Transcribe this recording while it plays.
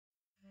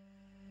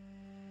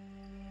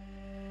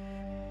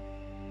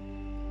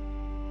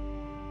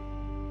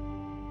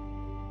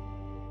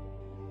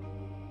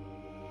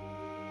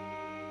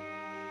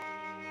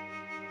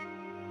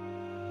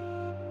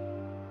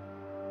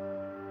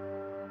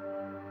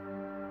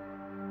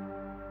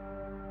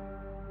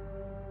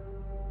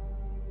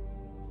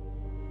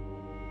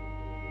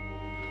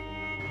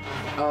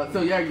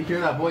So yeah, you hear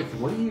that voice.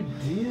 What do you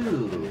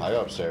do? I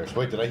go upstairs.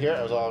 Wait, did I hear it?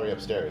 I was already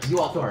upstairs. You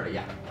also heard it,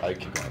 yeah. I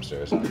keep going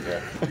upstairs.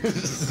 Yeah.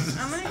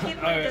 I'm gonna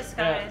keep my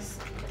disguise.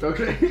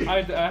 Okay.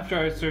 After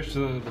I search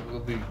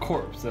the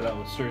corpse that I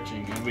was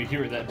searching, and we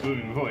hear that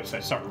booming voice, I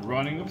start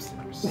running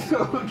upstairs.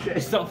 Okay.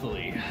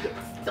 Stealthily.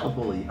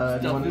 Stealthily.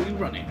 Stealthily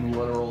running. You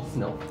want to roll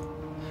stealth?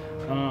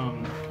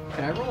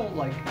 Can I roll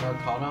like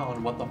Arcana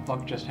on what the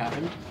fuck just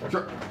happened?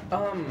 Sure.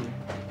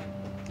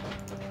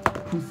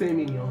 Who's saying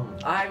mignon?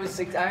 I was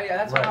six.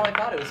 That's how I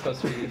thought it was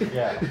supposed to be.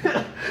 Yeah.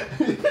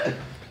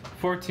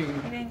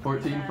 14.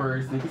 14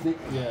 for sneak.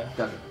 Yeah.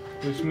 Gotcha.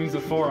 Which means a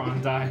 4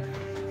 on die.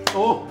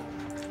 Oh.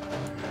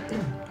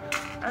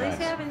 At least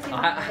I haven't seen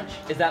much.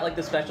 Is that like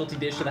the specialty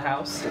dish of the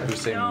house?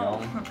 Who's saying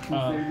No.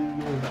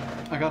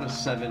 I got a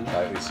 7.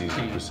 I at least see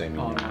who's saying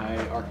on my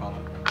Arcana.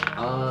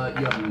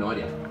 You have no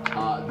idea.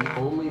 The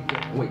only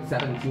thing. Wait,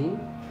 17?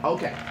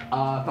 Okay.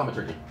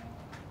 Thaumaturgy.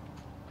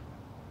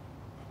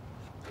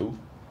 Who?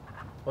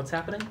 What's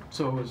happening?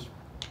 So it was,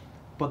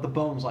 but the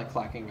bones like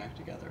clacking back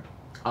together.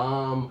 The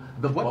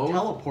What bones.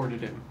 teleported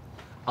him?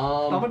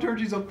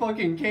 Thaumaturgy's a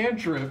fucking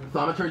cantrip.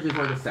 Thaumaturgy is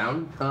where the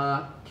sound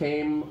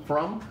came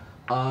from.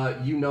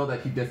 You know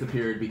that he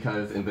disappeared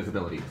because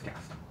invisibility was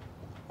cast.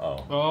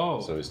 Oh.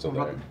 Oh. So he's still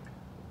What there. about-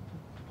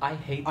 I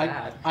hate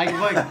that.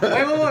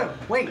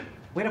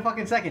 Wait a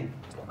fucking second.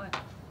 What?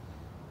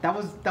 That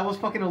was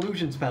fucking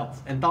illusion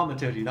spells and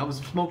thaumaturgy. That was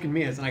smoke and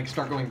mirrors, and I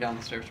start going down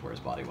the stairs to where his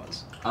body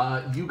was.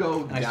 You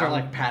go And down. I start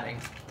like patting.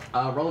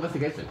 Roll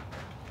investigation.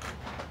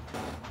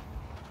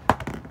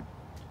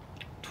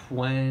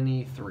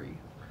 23.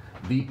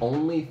 The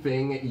only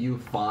thing you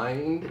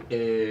find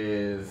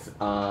is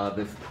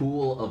this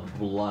pool of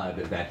blood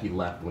that he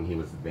left when he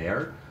was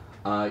there.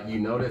 You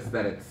notice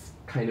that it's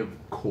kind of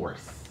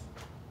coarse.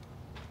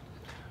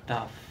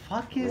 The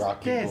fuck is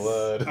Rocky this?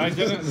 blood. I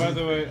didn't, by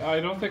the way, I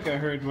don't think I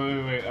heard.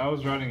 Wait. I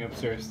was running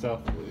upstairs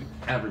stealthily.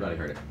 Everybody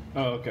heard it.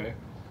 Oh, okay.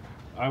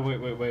 I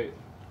wait.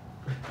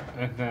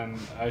 And then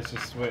I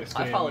just stay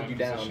I followed in you my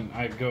down. position.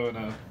 I go in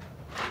a.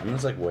 I'm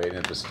just like waiting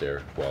at the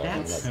stair. Well, I'm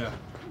That's- like, Yeah.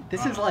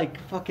 This is like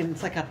fucking.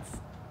 It's like a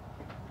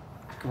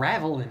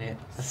gravel in it,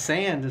 a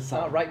sand or It's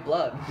something. not right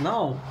blood.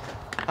 No,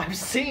 I've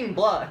seen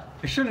blood.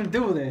 I shouldn't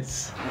do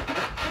this.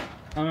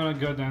 I'm gonna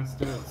go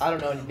downstairs. I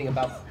don't know anything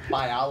about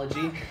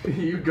biology.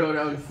 You go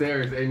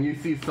downstairs and you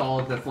see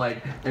Saul just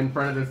like in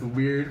front of this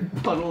weird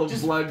puddle of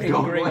Just blood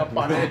fingering going up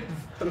on like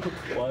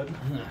it. Blood.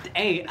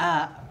 Hey,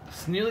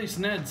 Sneely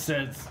Sned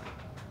says,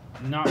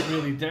 not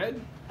really dead.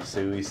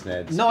 Suey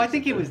Sned. no, I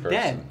think he was person.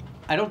 dead.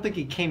 I don't think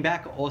he came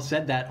back or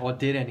said that or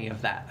did any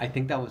of that. I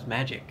think that was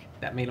magic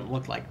that made him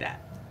look like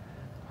that.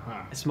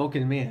 Huh. Smoke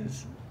and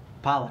mirrors,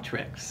 parlor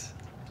tricks.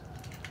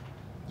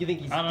 You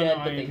think he's I don't dead,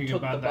 know but they anything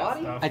took the about that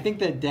body? stuff. I think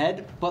they're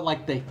dead, but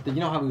like you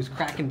know how he was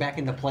cracking back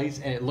into place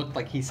and it looked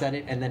like he said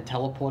it and then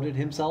teleported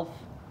himself?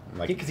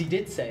 Like, Because he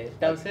did say it.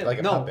 That was him. like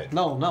a No, puppet.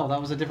 no, that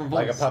was a different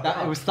voice. Like a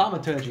puppet? It was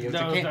thaumaturgy. It was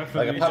That a was can-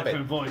 definitely Like a a puppet.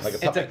 different voice. Like a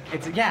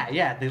It's puppet.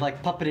 yeah. They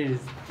like puppeted his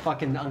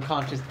fucking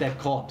unconscious dead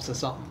corpse or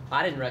something.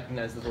 I didn't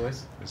recognize the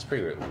voice. It's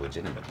pretty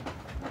legitimate,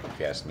 if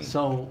you ask me.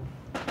 So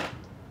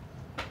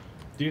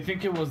Do you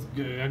think it was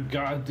a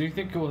god? Do you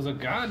think it was a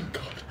god?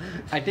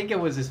 I think it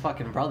was his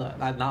fucking brother,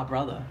 not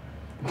brother.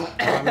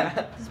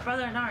 His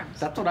brother in arms.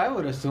 That's what I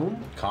would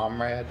assume.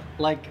 Comrade?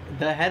 Like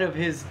the head of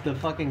the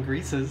fucking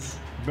greases.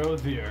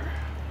 Brother.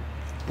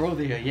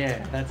 Brother,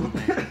 yeah, that's his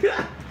name.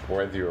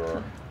 Whether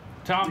you're...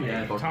 Tommy.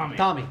 Yeah, Tommy.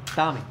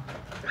 Tommy.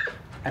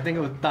 I think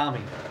it was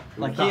Tommy.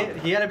 Like Tommy.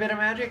 he had a bit of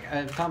magic.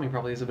 Tommy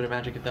probably has a bit of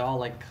magic if they're all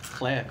like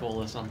clerical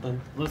or something.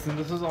 Listen,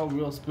 this is all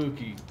real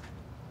spooky.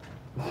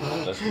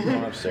 Let's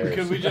go upstairs.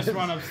 Could we just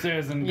run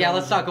upstairs and Yeah, go?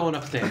 let's start going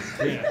upstairs.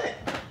 Yeah.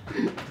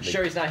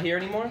 Sure he's not here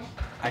anymore?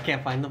 I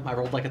can't find them. I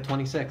rolled like a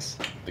 26.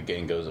 The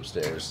gang goes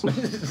upstairs.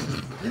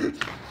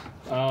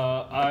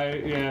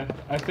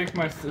 I think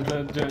my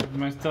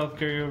stealth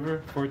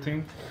carryover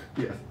 14.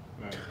 Yes.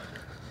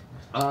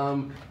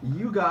 Right.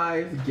 You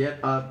guys get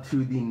up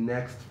to the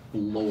next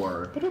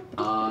floor,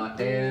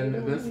 and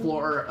this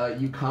floor,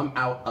 you come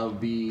out of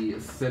the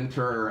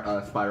center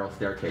spiral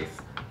staircase,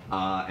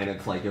 and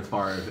it's like as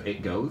far as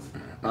it goes.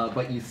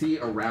 But you see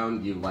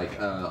around you like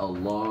a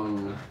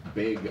long,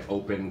 big,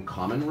 open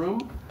common room.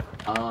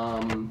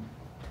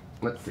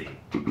 Let's see.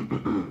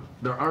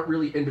 There aren't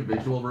really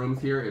individual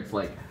rooms here. It's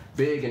like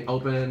big and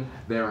open.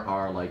 There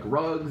are like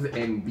rugs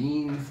and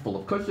beams full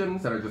of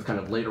cushions that are just kind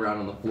of laid around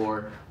on the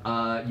floor.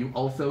 You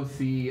also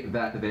see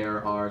that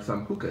there are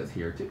some hookahs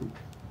here too.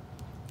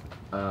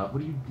 What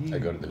do you do? I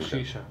go to the hookah.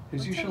 Shisha.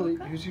 Who's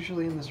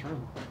usually in this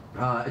room?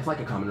 It's like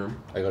a common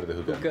room. I go to the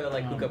hookah. Hookah,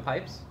 like hookah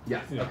pipes?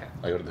 Yes. Yeah. Okay.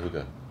 I go to the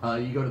hookah.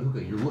 You go to the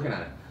hookah. You're looking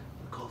at it.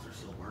 The coals are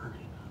still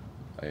burning.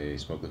 I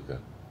smoke the hookah.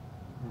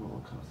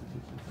 Roll a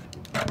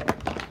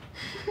Constitution.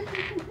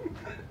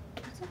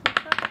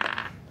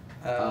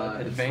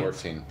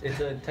 Advanced. 14. It's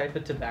a type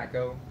of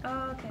tobacco.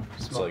 Oh, okay.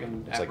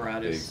 Smoking It's like a big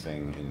apparatus.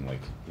 thing, and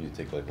like you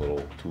take like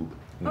little tube.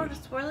 Oh, the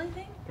swirly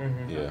thing?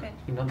 Mm-hmm. Yeah. Okay.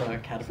 You know the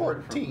catapult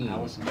 14. from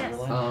Alice in Yes.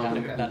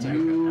 Wonderland? That's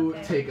You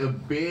Okay. take a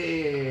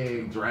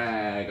big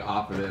drag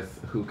off of this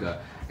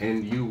hookah,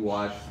 and you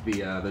watch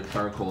the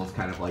charcoals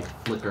kind of like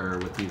flicker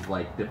with these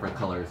like different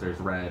colors. There's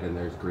red and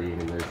there's green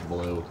and there's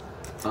blue.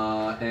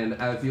 And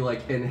as you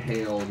like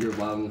inhale, your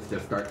lungs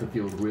just start to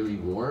feel really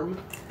warm,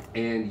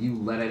 and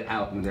you let it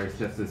out, and there's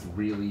just this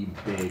really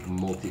big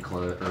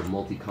multicolored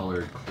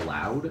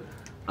cloud,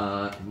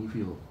 and you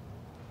feel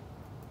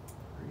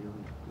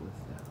really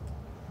blissed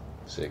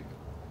out. Sick.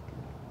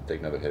 Take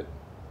another hit.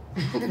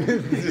 Give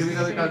me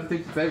another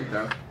Constitution saving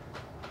throw.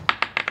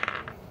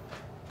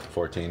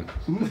 14.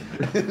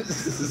 The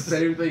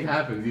same thing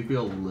happens. You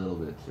feel a little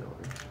bit chilly.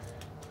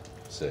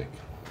 Sick.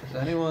 Is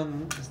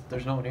anyone?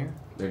 There's no one here.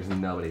 There's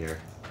nobody here.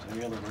 Is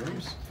there any other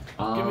rooms?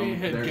 Give me a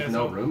hit, There's Ghezzo.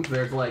 no rooms.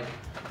 There's like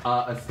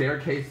a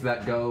staircase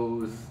that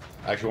goes.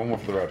 Actually, one more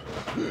for the road.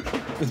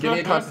 Give me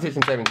a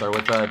Constitution saving throw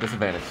with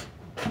disadvantage.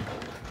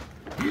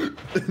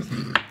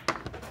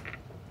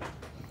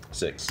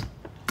 6.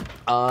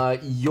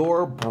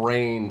 Your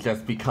brain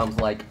just becomes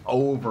like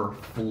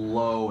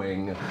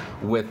overflowing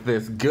with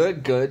this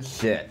good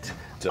shit.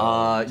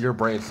 Your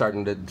brain's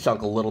starting to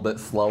chunk a little bit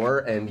slower,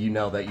 and you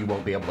know that you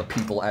won't be able to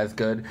people as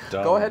good.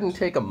 Go Don't. ahead and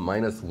take a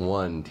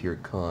 -1 to your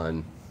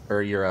con,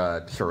 or your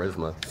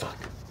charisma. Fuck.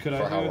 Could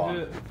For I how do long?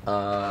 it?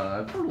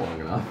 For long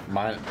enough.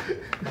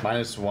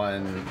 Minus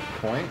 1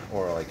 point,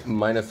 or like.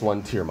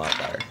 -1 to your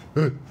modifier.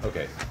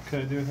 Okay.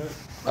 Could I do a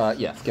hit?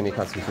 Yes, give me a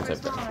What's Constitution your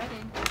saving charisma throw. already?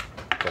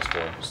 Plus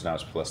 4. So now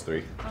it's plus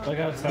 3. I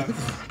got a 7.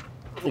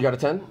 You got a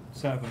 10?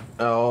 7.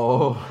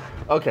 Oh,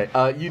 okay.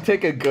 You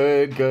take a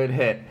good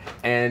hit,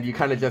 and you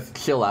kind of just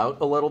chill out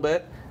a little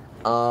bit.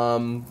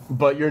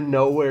 But you're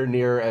nowhere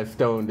near as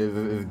stoned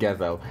as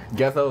Ghezzo.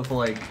 Ghezzo's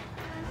like,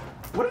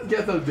 what is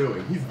Ghezzo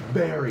doing? He's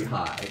very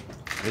high.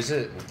 Is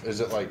it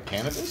like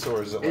cannabis,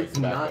 or is it like It's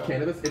tobacco? not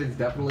cannabis. It is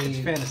definitely It's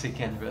fantasy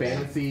cannabis.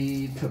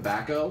 fantasy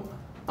tobacco.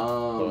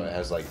 So it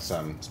has like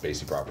some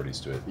spacey properties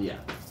to it. Yeah.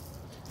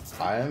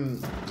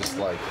 I'm just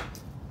like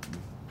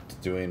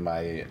doing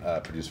my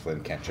produce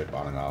flame cantrip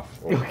on and off.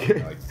 Or,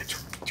 Okay. Like,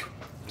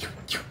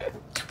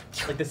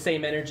 Like the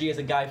same energy as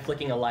a guy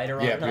flicking a lighter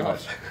on yeah, and pretty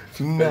off. much.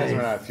 But it doesn't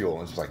run Nice. out of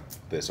fuel. It's just like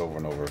this over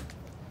and over.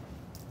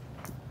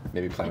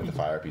 Maybe playing with the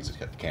fire piece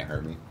can't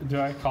hurt me. Do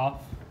I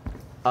cough?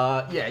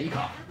 Yeah, you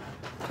cough.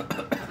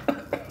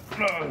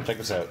 Check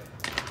this out.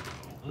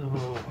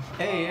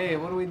 Hey,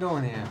 what are we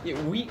doing here?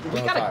 Yeah, we on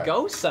gotta fire.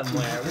 go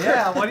somewhere.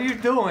 Yeah, what are you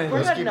doing? We're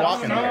Let's not keep enough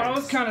walking. No, stairs. I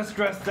was kind of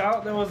stressed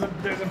out. There's a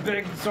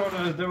big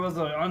there was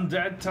an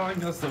undead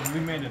telling us that we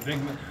made a big.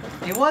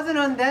 It wasn't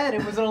undead.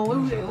 It was an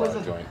illusion. It was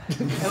Joint.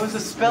 it was a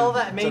spell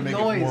that made make it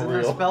noise, more and a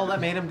real. spell that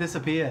made him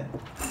disappear.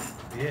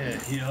 Yeah,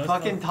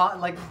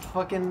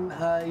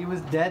 He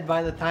was dead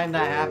by the time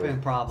that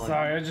happened, probably.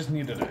 Sorry, I just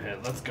needed a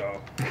hit. Let's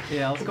go.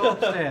 Yeah, let's go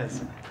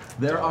upstairs.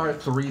 There are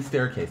 3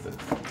 staircases.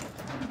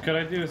 Could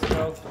I do a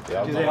stealth?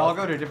 Do they all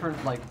go to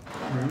different like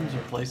rooms or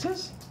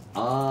places?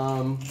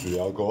 Do they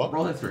all go up?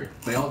 Roll history.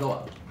 They all go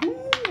up.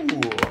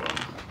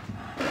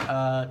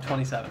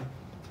 27.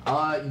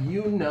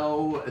 You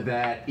know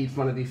that each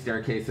one of these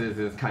staircases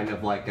is kind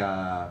of like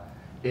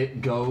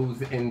it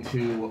goes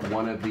into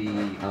one of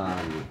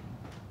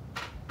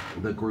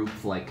the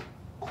group's like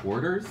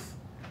quarters.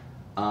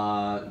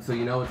 So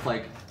you know it's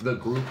like the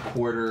group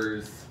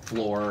quarters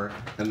floor,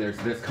 and there's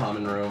this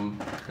common room,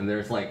 and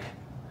there's like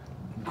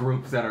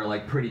groups that are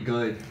like pretty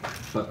good,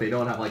 but they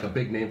don't have like a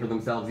big name for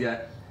themselves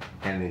yet,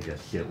 and they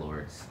just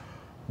shitlords.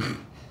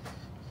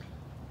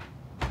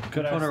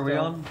 Could Which one are we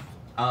stealth-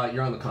 on?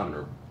 You're on the common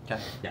room. Okay.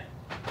 Yeah.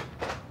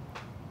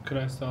 Could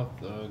I stealth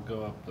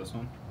go up this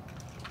one?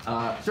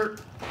 Sure.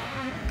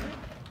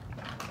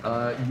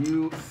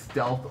 You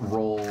stealth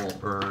roll,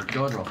 or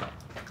go ahead and roll stealth.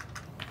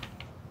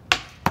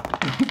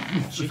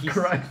 Jesus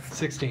Christ.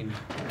 16.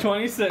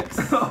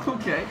 26.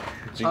 Okay.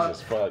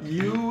 Jesus fuck.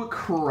 You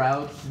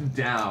crouch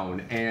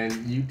down and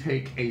you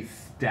take a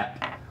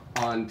step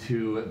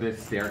onto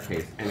this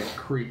staircase, and it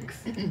creaks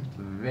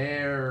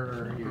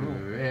very,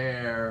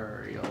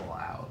 very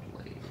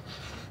loudly.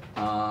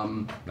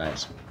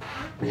 Nice.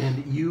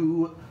 And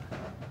you,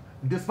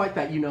 despite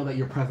that, you know that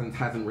your presence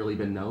hasn't really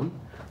been known.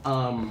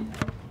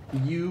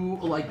 You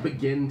like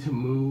begin to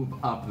move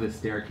up the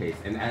staircase,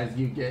 and as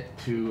you get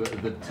to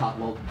the top,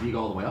 well, do you go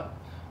all the way up?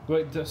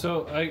 Wait,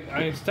 so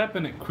I step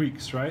and it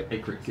creaks, right?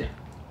 It creaks, yeah.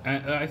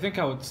 And I think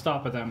I would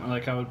stop at them,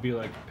 like I would be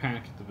like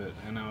panicked a bit,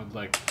 and I would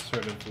like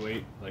sort of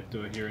wait, like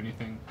do I hear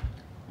anything?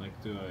 Like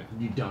do I?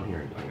 You don't hear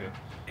anything. Okay.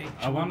 Hey,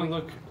 I want to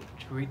look.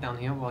 Should we wait down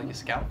here while you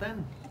scout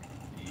then?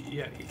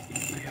 Yeah,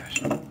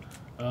 sure.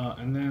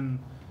 And then,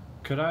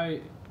 could I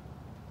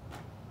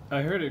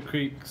heard it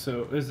creak.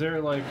 So is there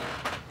like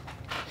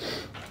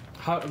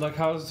how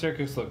does the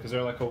staircase look? Is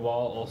there like a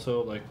wall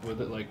also like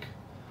with it like?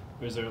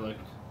 Or is there like?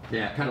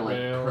 Yeah, kind of like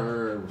Rail.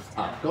 curves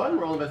up. Go ahead and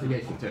roll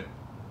investigation too.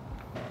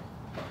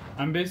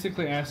 I'm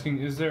basically asking,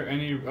 is there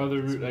any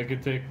other route I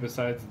could take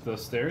besides the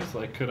stairs?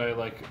 Like, could I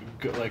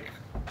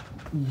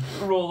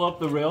roll up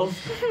the rails,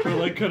 or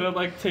like could I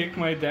like take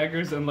my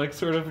daggers and like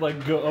sort of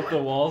like go up the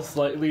wall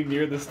slightly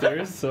near the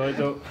stairs so I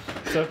don't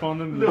step on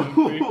them?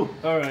 No.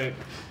 All right.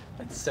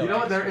 That's so You know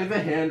what? There extra. is a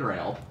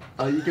handrail.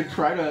 You could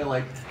try to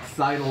like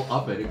sidle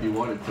up it if you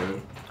wanted to.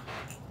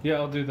 Yeah,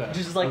 I'll do that.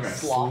 Just like Okay.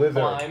 sloth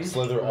climb.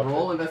 Slither up.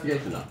 Roll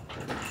investigation up.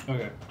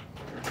 Okay.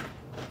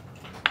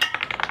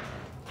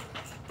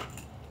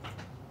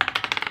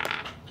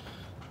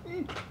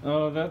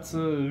 Oh, that's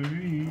a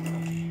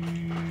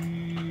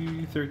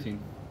 13.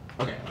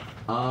 Okay.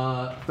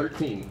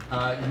 13.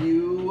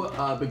 You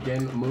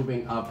begin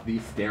moving up the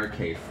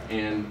staircase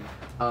and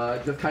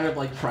just kind of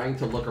like trying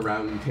to look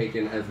around and take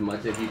in as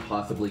much as you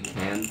possibly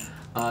can.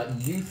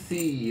 You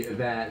see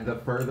that the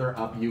further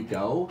up you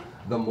go,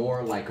 the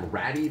more like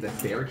ratty the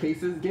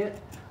staircases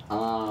get.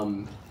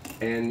 And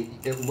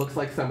it looks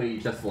like somebody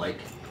just like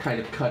kind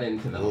of cut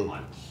into them a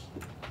bunch.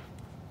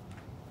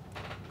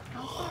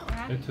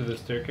 Into the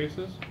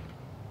staircases?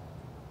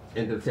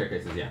 Into the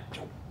staircases, yeah.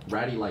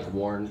 Ratty, like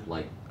worn,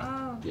 like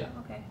Oh, Yeah.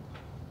 okay.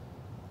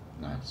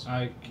 Nice.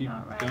 I keep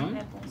Not ratty going?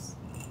 nipples.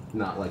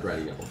 not like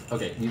ratty nipples.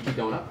 Okay, you keep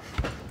going up.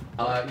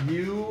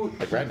 You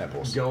Like rat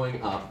nipples.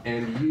 going up,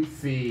 and you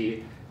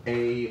see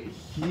a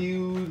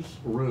huge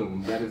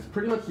room that is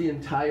pretty much the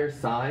entire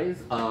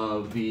size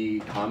of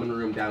the common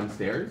room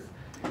downstairs,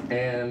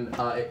 and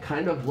it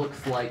kind of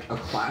looks like a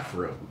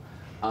classroom.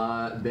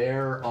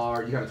 There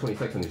are, you got a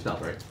 26 on your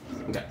stealth, right?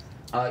 Okay.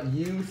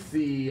 You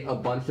see a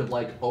bunch of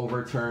like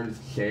overturned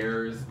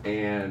chairs,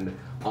 and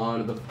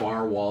on the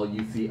far wall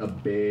you see a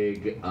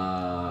big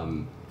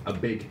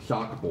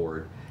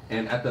chalkboard.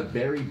 And at the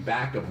very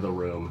back of the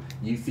room,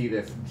 you see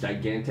this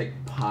gigantic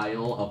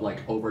pile of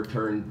like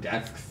overturned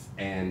desks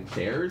and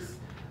chairs.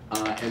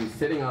 And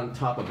sitting on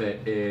top of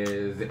it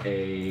is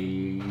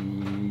a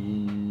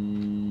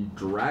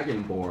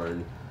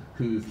dragonborn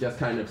who's just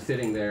kind of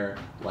sitting there,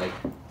 like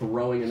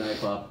throwing a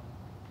knife up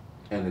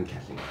and then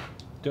catching it.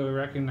 Do I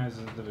recognize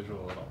this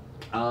individual at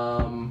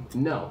all?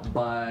 No,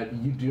 but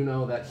you do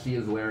know that she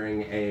is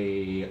wearing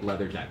a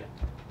leather jacket.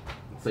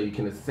 So you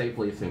can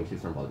safely assume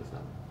she's from Claudius now.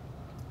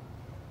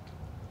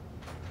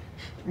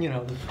 You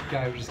know, the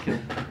guy who just killed.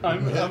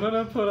 I'm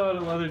gonna put on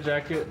a leather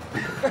jacket.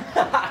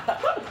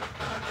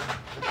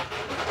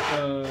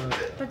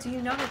 But do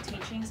you know the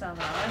teachings allow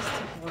us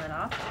to pull it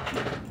off?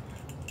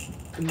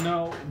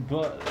 No,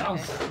 but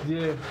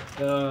yeah.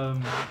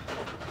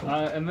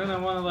 And then I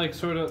want to like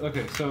sort of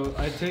so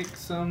I take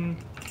some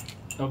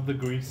of the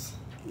grease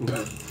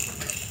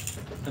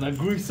and I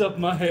grease up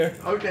my hair,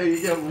 Okay,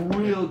 you get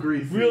real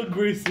greasy. real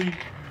greasy.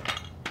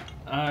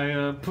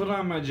 I put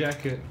on my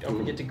jacket. Don't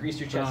forget to grease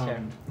your chest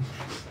hair.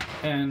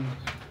 And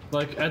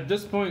like at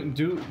this point,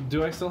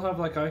 do I still have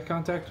like eye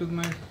contact with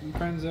my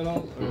friends at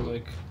all, or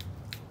like,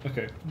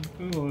 okay,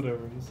 well, whatever.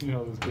 We'll see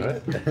how this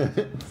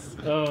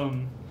goes.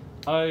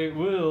 I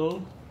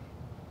will.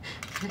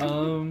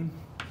 All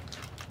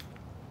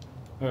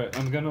right,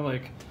 I'm gonna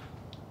like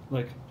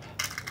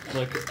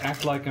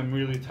act like I'm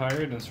really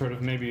tired and sort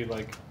of maybe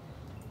like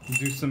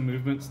do some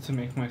movements to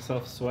make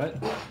myself sweat,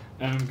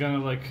 and I'm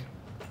gonna like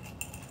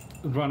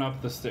run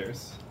up the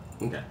stairs.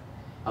 Okay.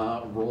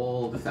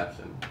 Roll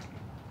deception.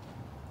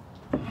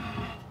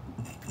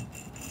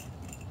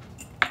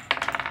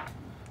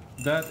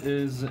 That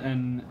is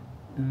an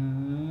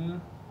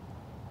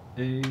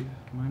a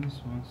minus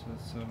 1, so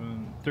that's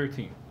 7,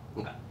 13.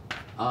 Okay.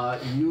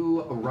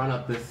 You run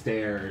up the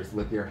stairs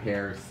with your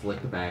hair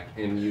slicked back,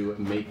 and you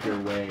make your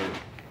way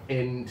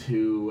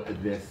into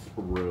this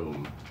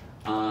room.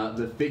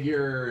 The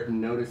figure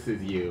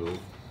notices you,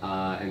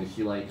 and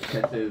she like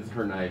catches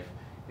her knife,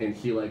 and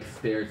she like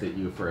stares at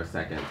you for a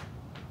second,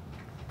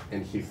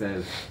 and she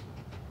says,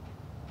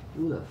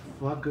 "Who the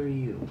fuck are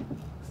you?"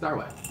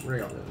 Starway, what are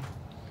y'all doing?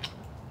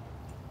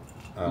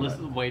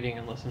 Waiting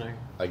and listening.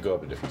 I go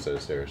up a different set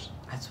of stairs.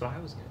 That's what I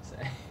was gonna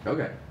say.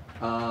 Okay.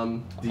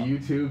 Do you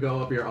two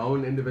go up your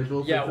own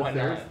individual Yeah, sets of why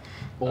stairs?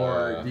 not?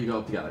 Or do you go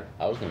up together?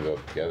 I was gonna go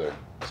up together.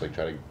 It's like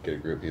try to get a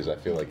group because I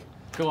feel like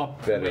Go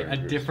up Better wait, a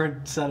groups.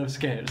 different set of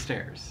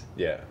stairs.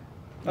 yeah.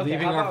 Okay,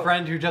 Leaving how our about-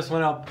 friend who just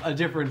went up a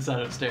different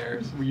set of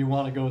stairs. Where you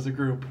want to go as a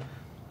group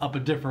up a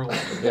different one.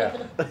 Yeah.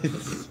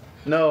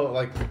 No,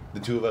 like the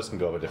two of us can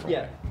go up a different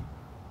Yeah. way.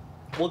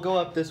 We'll go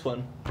up this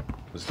one.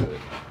 Let's do it.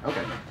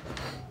 Okay.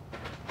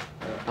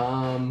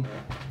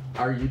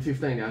 Are you two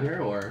staying down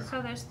here, or?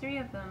 So there's 3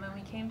 of them, and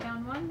we came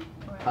down one?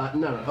 Or...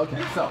 No.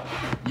 Okay, so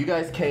you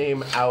guys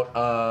came out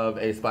of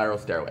a spiral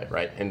stairway,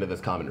 right, into this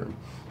common room.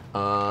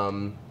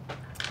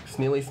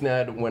 Sneely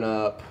Sned went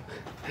up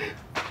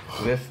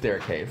this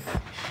staircase,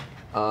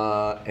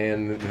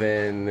 and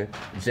then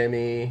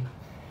Jimmy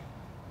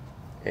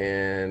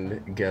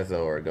and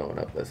Ghezzo are going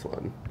up this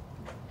one.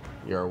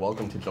 You're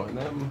welcome to join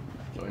them.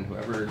 Join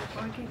whoever.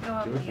 Or we could go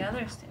up the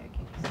other staircase.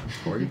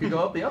 Or you could go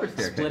up the other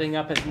staircase. Splitting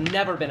up has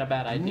never been a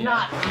bad idea.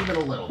 Not even a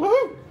little.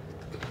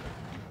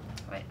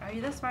 Wait, are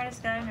you the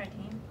smartest guy on our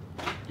team?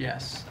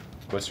 Yes.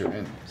 What's your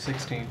int?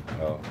 16.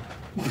 Oh.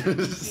 Do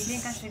you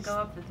think I should go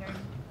up the 3rd?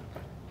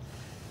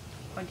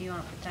 Or do you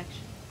want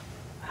protection?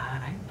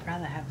 I'd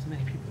rather have as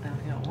many people down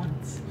here at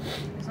once.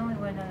 There's only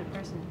one other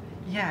person.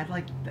 Yeah, I'd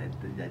like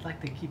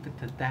to keep it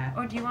to that.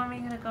 Or do you want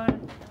me to go up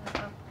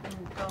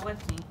and go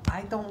with me?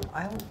 I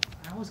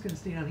was gonna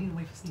stay down here and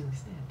wait for Sneely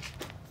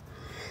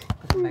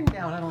Sned. Come back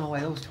down. I don't know why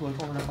those two are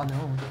going up on their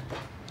own.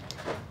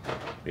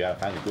 We gotta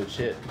find the good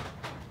shit.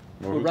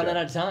 More We're hookah. running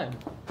out of time.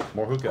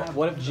 More hookah.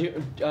 What if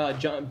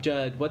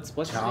what's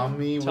his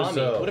Tommy name? was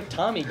Tommy. up. What if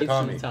Tommy gets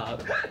Tommy. to the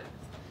top?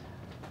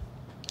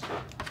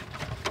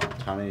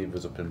 Tommy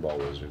was a pinball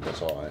wizard.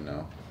 That's all I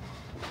know.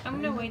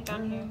 I'm gonna wait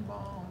down here.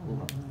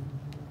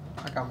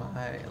 I got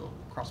my little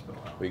crossbow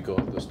out. We go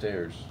up the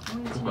stairs,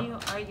 I'm gonna continue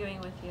arguing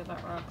with you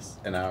about rocks.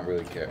 and I don't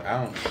really care.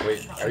 I don't.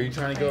 Wait, are you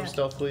trying to go up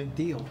stealthily,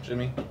 Deal.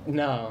 Jimmy?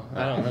 No,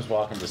 I I'm don't. just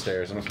walking up the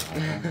stairs. I'm just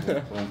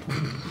I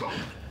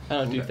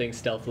don't do things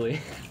stealthily.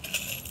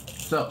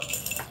 So,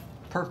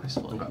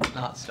 Purposefully,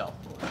 not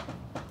stealthily.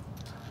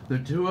 the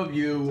two of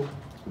you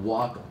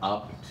walk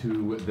up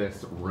to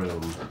this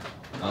room.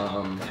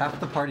 Half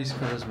the party's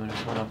charisma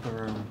just went up the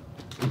room.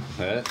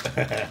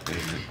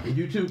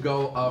 You two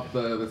go up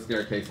the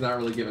staircase, not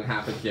really giving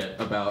half a shit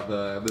about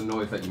the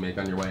noise that you make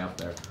on your way up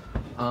there.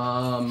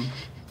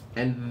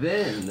 And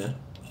then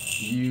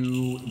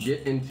you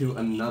get into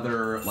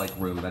another like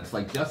room that's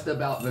like just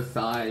about the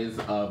size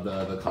of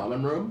the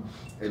common room.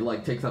 It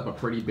like takes up a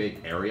pretty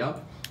big area.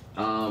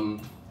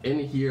 In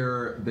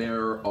here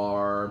there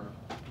are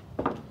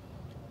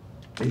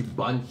a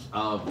bunch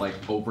of like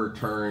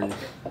overturned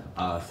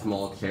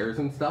small chairs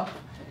and stuff,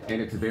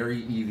 and it's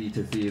very easy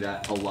to see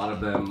that a lot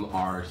of them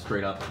are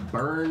straight up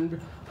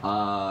burned.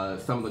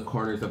 Some of the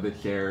corners of the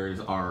chairs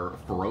are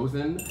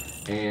frozen,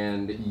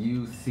 and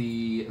you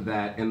see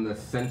that in the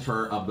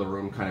center of the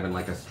room, kind of in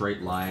like a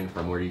straight line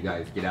from where you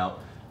guys get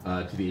out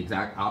to the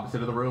exact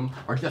opposite of the room,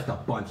 are just a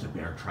bunch of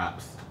bear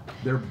traps.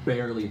 They're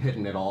barely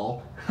hidden at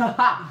all.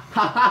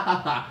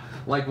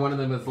 Like one of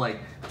them is like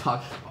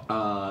tucked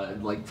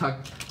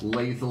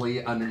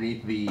lazily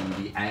underneath the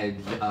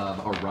edge of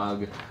a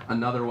rug.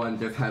 Another one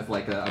just has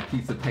like a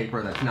piece of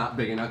paper that's not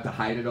big enough to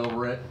hide it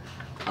over it.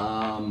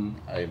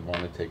 I want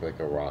to take like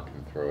a rock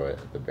and throw it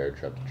at the bear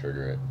trap to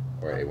trigger it,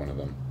 or a one of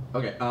them.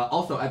 Okay.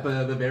 Also, at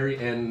the very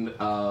end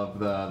of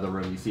the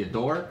room, you see a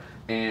door,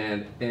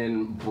 and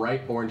in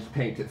bright orange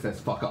paint it says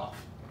 "fuck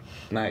off."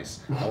 Nice.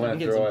 I I'm want to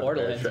getting throw some at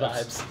the bear Borderlands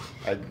traps.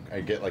 vibes.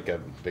 I get like a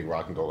big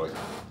rock and go like,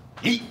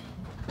 eat.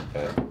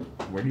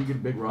 Where do you get a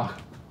big rock?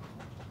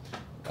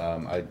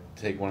 I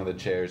take one of the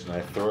chairs and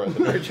I throw it at the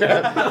bear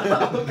trap.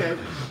 Okay.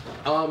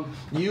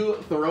 You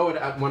throw it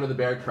at one of the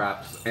bear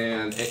traps,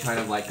 and it kind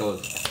of like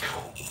goes,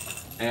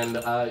 and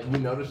you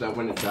notice that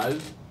when it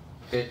does,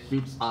 it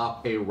shoots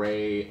off a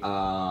ray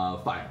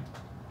of fire.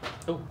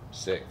 Oh,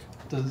 Sick.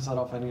 Does it set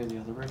off any of the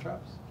other bear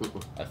traps?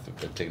 I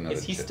take another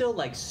is he chair. still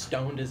like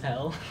stoned as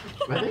hell?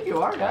 I think you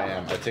are. I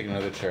am. I take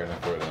another chair and I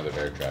throw it at another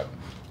bear trap.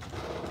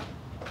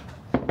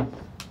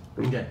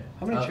 Okay.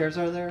 How many chairs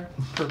are there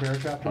per bear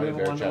trap? Do How we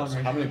many have a bear 1-to-1 traps?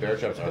 ratio? How many bear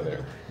traps are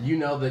there? You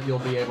know that you'll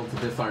be able to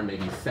disarm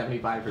maybe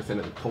 75%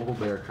 of the total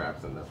bear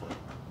traps in this one.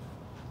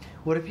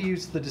 What if you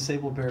use the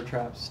disabled bear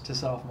traps to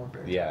set off more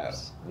bear Yeah.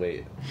 traps?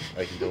 Wait.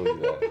 I can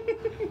totally do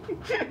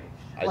that.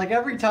 Like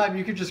every time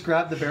you could just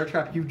grab the bear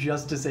trap you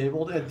just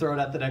disabled and throw it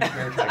at the next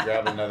bear I trap.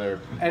 grab another.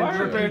 And Why are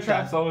repeat bear that.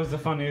 traps always the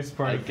funniest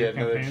part I of your get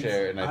another campaigns?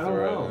 chair and I I throw it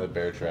don't at know. another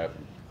bear trap.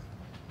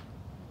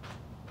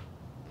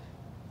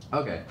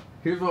 Okay.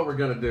 Here's what we're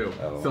gonna do,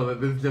 Oh. so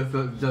that this just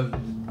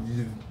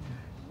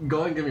go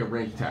ahead and give me a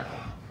range attack.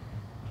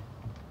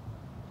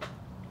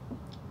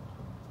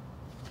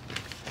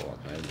 Hold on,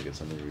 I have to get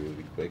something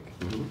really quick.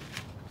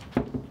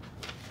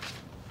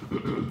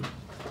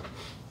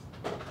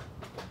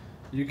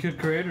 You could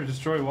create or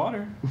destroy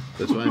water.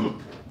 That's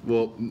fine.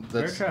 Well,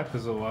 Bear trap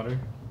is a water.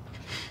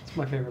 It's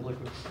my favorite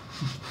liquid.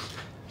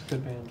 It's a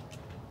good band.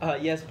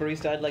 Yes,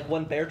 barista. I'd like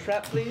one bear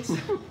trap, please.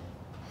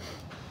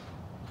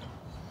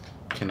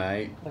 Can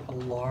I? Like a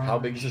large. How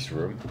big is this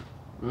room?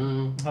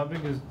 How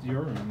big is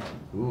your room?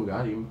 Ooh,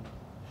 got him.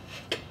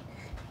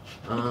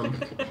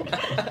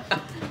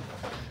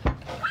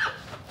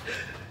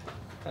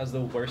 That was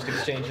the worst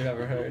exchange I've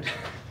ever heard.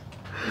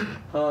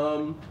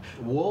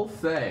 We'll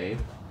say.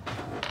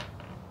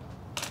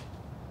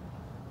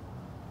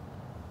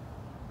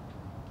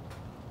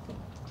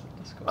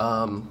 Let's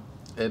go.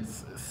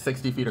 It's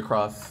 60 feet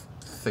across,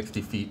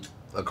 60 feet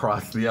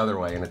across the other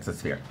way, and it's a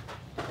sphere.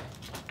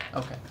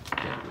 Okay.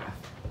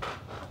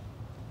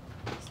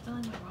 Still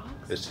in the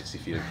rocks? It's 60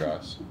 feet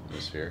across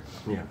the sphere.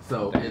 Yeah.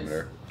 So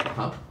Diameter. it's.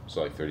 Huh?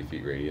 So like 30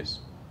 feet radius.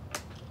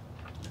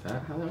 Is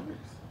that how that works?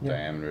 Yeah.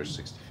 Diameter is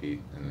 60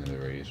 feet, and then the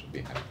radius would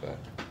be half that.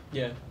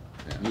 Yeah.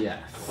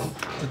 Yes.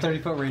 It's a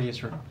 30-foot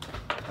radius room.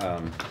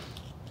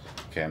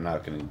 Okay, I'm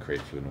not gonna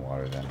create food and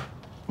water then.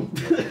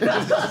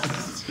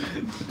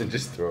 And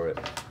just throw it.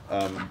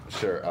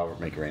 Sure, I'll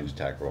make a range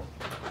attack roll.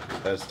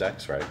 That's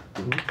Dex, right?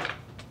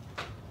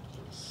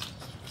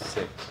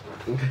 6.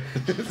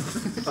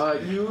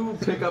 You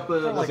pick up the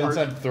Like Since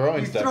I'm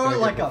throwing You stuff, throw can it I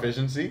like get a-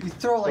 proficiency? You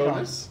throw like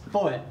bonus? a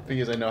foot.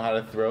 Because I know how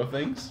to throw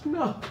things?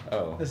 No.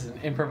 Oh. This is an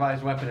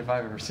improvised weapon if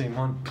I've ever seen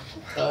one.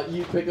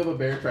 You pick up a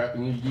bear trap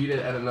and you yeet it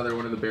at another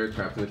one of the bear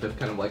traps and it just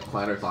kind of like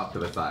clatters off to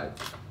the side.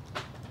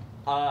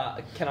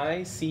 Can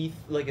I see,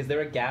 like, is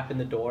there a gap in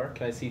the door?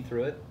 Can I see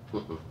through it?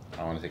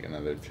 I want to take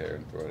another chair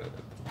and throw it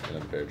in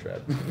a bear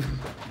trap.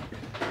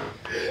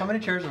 How many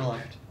chairs are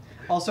left?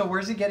 Also,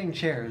 where's he getting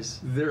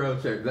chairs? 0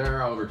 chairs.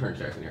 There are overturned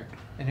chairs in here.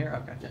 In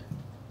here? Okay. Yeah.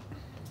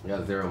 You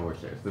got 0 more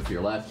chairs. This is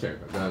your last chair.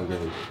 But now I'm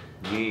giving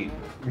Yeet.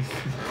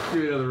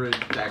 you another ridge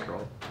attack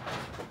roll.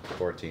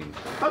 14.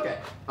 Okay.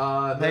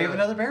 They have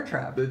another bear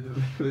trap.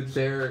 The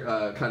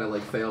chair kind of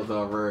like sails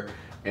over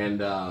and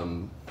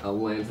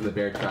lands in the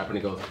bear trap and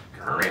it goes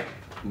grip.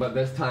 But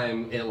this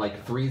time it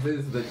like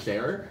freezes the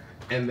chair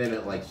and then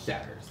it like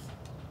shatters.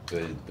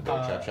 The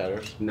bear trap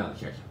shatters? No, the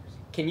chair shatters.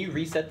 Can you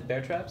reset the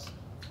bear traps?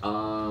 I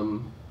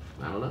don't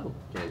know.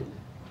 Can you?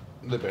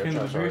 The bear Can the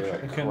traps are bear, already,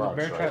 like, can the crushed,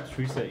 bear right? traps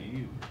reset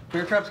you?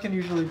 Bear traps can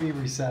usually be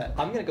reset.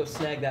 I'm gonna go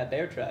snag that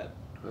bear trap.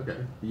 Okay.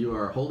 You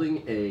are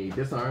holding a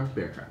disarmed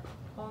bear trap.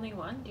 Only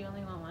one? Do you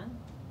only want one?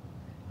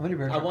 How many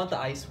bear I traps? want the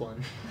ice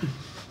one.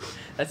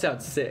 That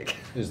sounds sick.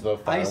 Is the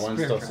fire Ice one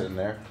bear still trap. sitting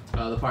there?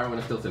 The fire one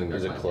is still sitting there.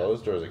 Is it fine.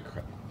 closed or is it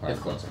It's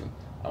closed.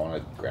 I want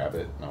to grab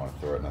it and I want to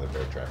throw another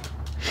bear trap.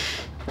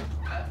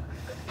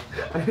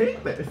 I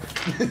hate this.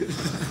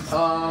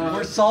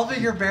 We're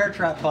solving your bear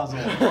trap puzzle.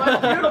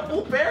 What a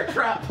beautiful bear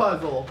trap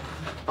puzzle.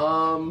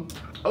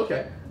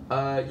 Okay.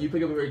 You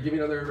pick up a give me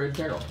another red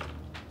attack roll.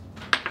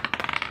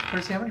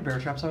 Percy, how many bear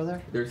traps are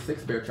there? There's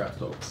 6 bear traps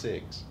total.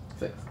 6.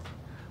 6.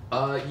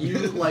 You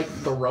like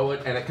throw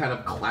it and it kind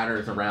of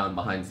clatters around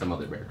behind some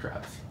other bear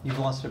traps. You've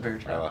lost a bear I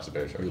trap. lost a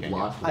bear trap. You've Can't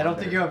lost. I don't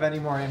think you have any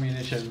more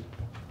ammunition.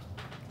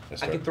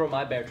 get- I can throw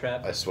my bear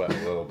trap. I sweat a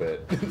little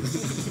bit.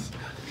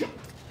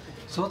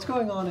 So what's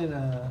going on in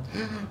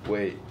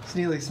Wait,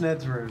 Sneely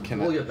Sned's room?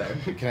 We'll get there.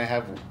 Can I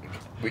have?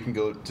 We can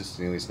go to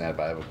Sneely Sned,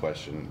 but I have a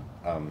question.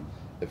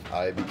 If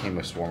I became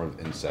a swarm of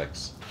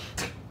insects,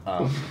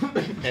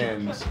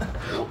 and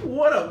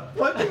What a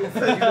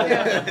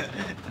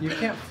fucking You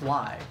can't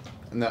fly.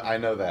 no, I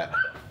know that,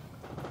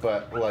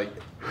 but like,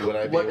 would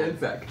I be? What able-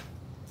 insect?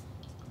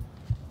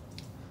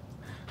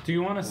 Do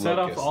you want to set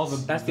off all the,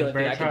 That's the only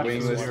thing bear I can traps? do.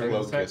 Wingless with your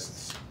insects?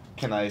 locusts.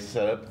 Can I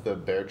set up the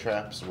bear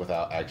traps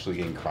without actually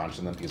getting crunched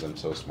in them because I'm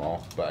so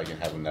small, but I can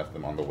have enough of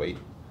them on the weight?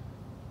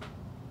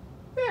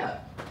 Yeah.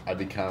 I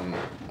become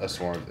a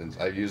swarm of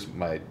insects. I've used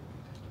my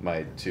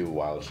 2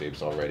 wild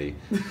shapes already,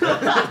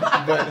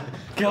 but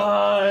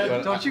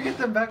God! Don't you get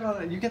them back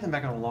on? You get them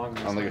back on a long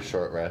rest. on like a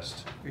short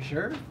rest. You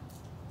sure?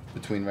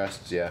 Between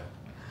rests, yeah.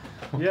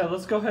 Yeah,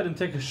 let's go ahead and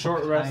take a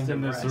short rest Kind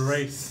in of this rest.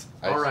 race.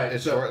 Alright,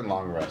 it's so- short and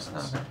long rests.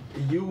 Okay.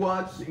 You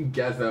watch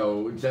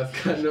Ghezzo just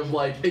kind of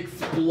like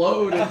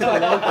explode into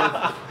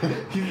locust.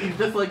 He's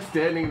just like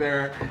standing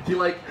there. He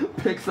like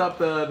picks up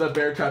the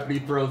bear trap and he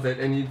throws it,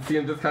 and you see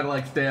him just kind of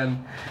like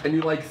stand, and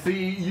you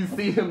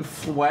see him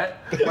sweat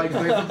like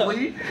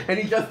visibly, and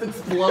he just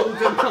explodes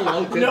into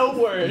locust. No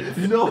words.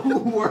 No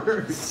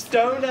words.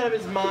 Stoned out of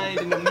his mind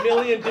in a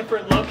million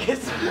different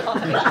locusts.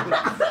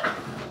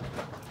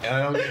 And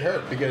I don't get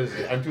hurt because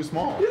I'm too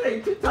small. Yeah,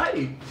 you're too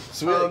tiny.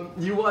 Sweet.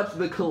 You watch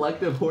the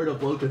collective horde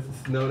of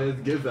locusts known as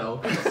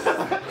Ghezzo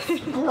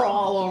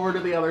crawl over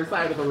to the other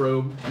side of the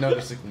room. No.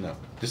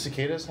 Do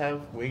cicadas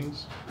have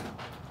wings?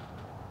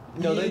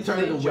 No, they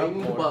turn into jump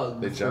winged more.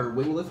 bugs They jump. or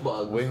wingless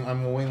bugs.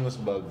 I'm a wingless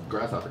bug.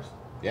 Grasshoppers.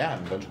 Yeah,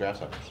 I'm a bunch of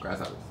grasshoppers.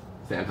 Grasshoppers.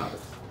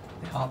 Sandhoppers.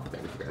 They hop.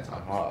 Famous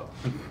grasshoppers. Hop.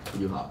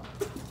 You hop.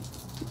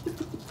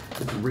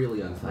 It's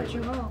really What'd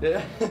you unsightly.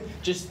 roll?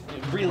 Just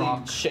really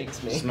Rock.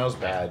 shakes me. Smells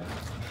bad.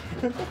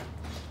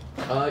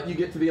 You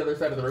get to the other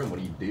side of the room. What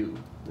do?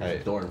 There's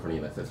Right. a door in front of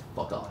you that says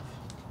 "fuck off."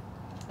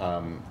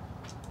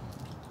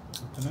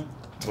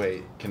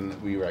 Wait,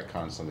 can we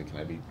retcon something? Can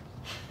I be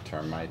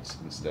termites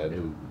instead?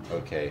 No.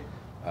 Okay.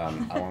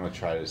 I want to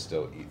try to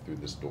still eat through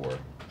this door.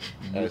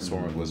 A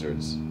swarm of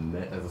lizards.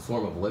 As a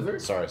swarm of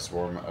lizards? Sorry, a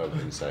swarm of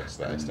insects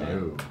that I stand.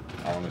 No.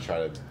 I want to try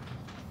to You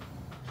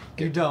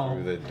get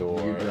don't. through the door.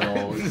 You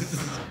don't.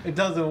 It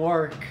doesn't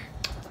work.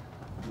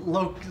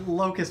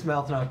 Locust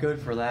mouth's not good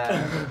for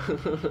that.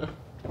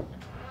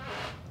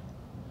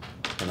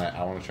 And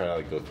I want to try to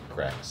like go through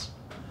cracks.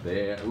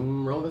 There.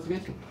 Roll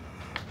investigation.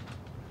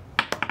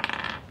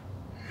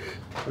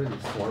 What is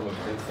a swarm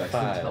of insects?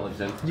 5.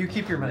 Intelligent. You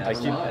keep your I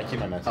mental. keep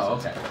my mental. Oh,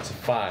 sense. okay. It's a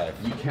 5.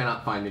 You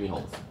cannot find any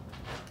holes.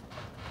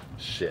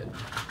 Shit.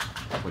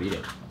 What do you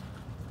do?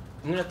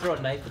 I'm gonna throw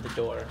a knife at the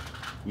door.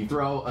 You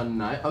throw a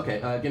knife. Okay,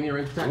 give me a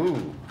range attack.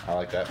 Ooh, I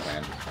like that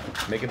plan.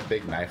 Make a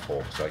big knife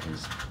hole so I can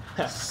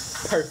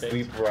Perfect.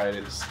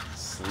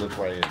 slip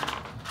right in.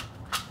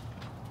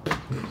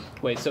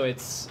 Wait, so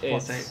it's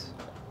 +8.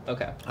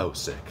 Okay. Oh,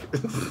 sick.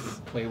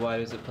 Wait, why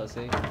is it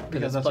 +8?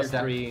 Because it's that's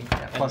your dex. +3.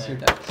 Yeah, and plus then-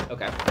 your dex.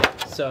 Okay.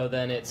 So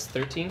then it's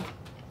 13.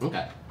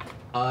 Okay.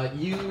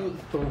 You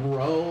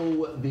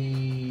throw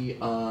the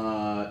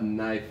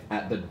knife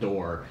at the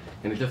door,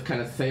 and it just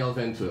kind of sails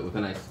into it with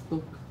a nice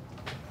thunk.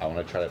 I want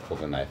to try to pull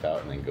the knife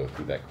out and then go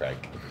through that crack.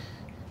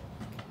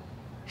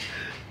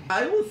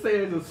 I will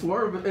say, as a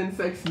swarm of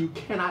insects, you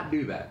cannot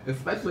do that.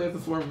 Especially as a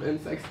swarm of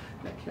insects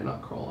that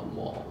cannot crawl on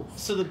walls.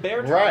 So the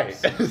bear Right.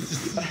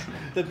 traps.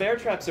 The bear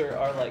traps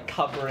are like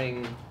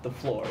covering the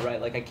floor,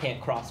 right? Like I can't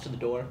cross to the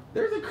door.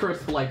 There's a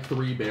crisp, like,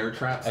 3 bear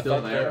traps I still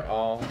thought there. they're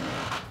all.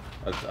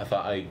 I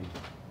thought I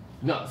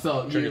No,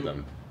 so triggered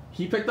them.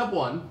 He picked up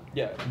 1.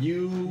 Yeah.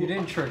 You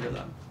didn't trigger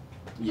them.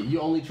 You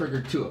only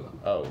triggered 2 of them.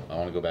 Oh, I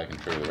want to go back and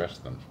trigger the rest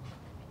of them.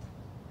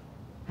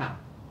 How?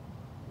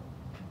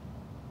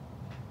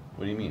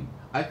 What do you mean?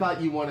 I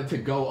thought you wanted to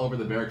go over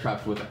the bear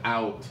traps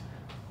without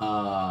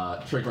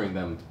triggering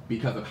them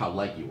because of how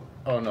light you were.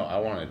 Oh no, I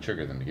wanted to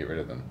trigger them to get rid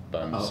of them,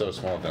 but I'm so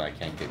small that I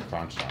can't get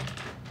crunched on.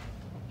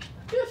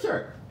 Yeah,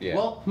 sure. Yeah.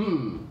 Well,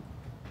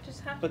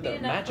 Just have to But be they're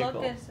enough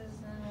magical. locusts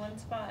in one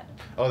spot.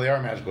 Oh, they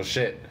are magical.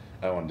 Shit,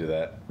 I don't want to do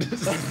that.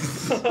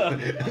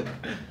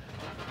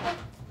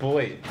 But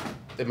wait,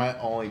 it might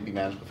only be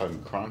magical if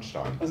I'm crunched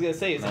on. I was gonna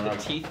say, is it No, the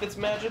no. teeth that's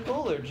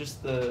magical, or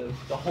just the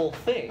whole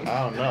thing?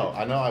 I don't know.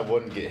 I know I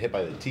wouldn't get hit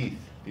by the teeth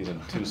because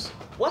I'm too.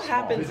 What small.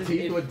 happens the if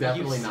teeth would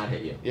definitely you, not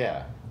hit you.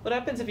 Yeah. What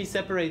happens if he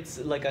separates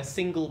like a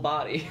single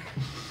body?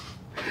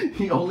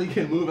 He only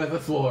can move as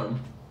a swarm.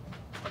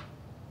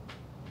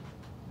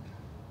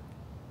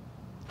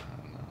 I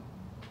don't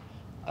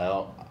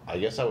know. I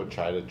guess I would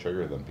try to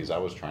trigger them because I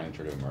was trying to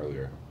trigger them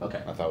earlier.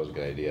 Okay. I thought it was a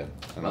good idea.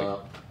 And like,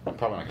 I'm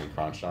probably not gonna get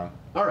crunched on.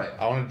 All right.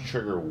 I wanted to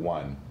trigger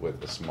 1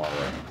 with a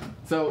smaller.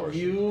 So portion.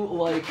 you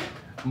like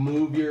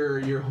move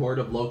your horde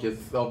of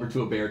locusts over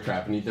to a bear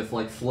trap, and you just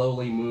like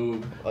slowly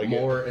move Like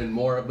more and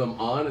more of them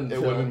on It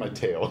until. went in my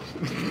tail.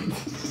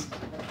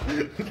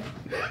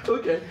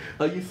 Okay.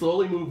 You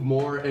slowly move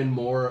more and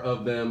more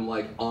of them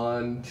like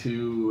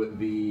onto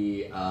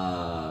the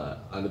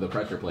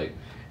pressure plate,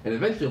 and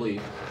eventually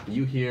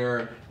you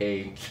hear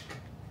a,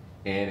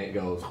 and it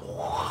goes.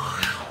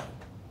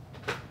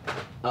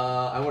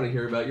 I want to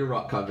hear about your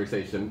rock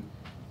conversation.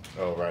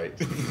 Oh right.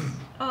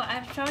 Oh,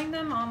 I'm showing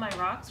them all my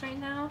rocks right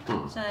now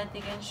so that they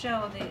can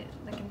show, they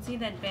can see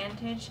the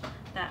advantage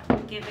that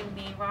giving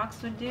me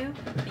rocks would do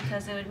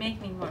because it would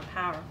make me more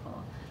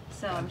powerful.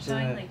 So I'm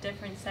showing like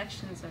different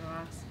sections of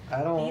rocks.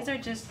 These are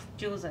just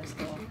jewels I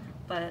stole,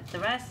 but the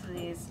rest of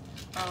these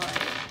are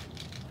like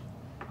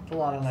A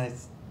lot of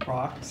nice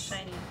rocks.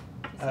 shiny.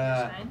 You see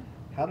the shine?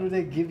 How do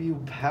they give you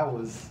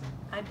powers?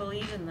 I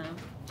believe in them.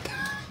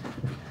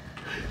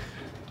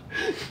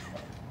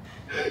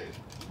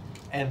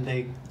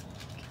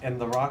 And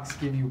the rocks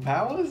give you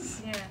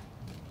powers? Yeah.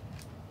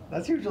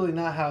 That's usually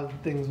not how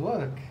things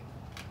work.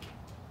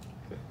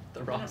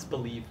 The rocks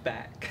believe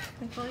back.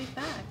 They believe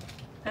back.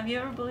 Have you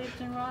ever believed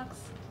in rocks?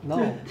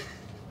 No,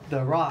 the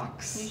You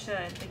rocks.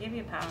 should. They give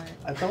you power.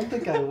 I don't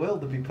think I will,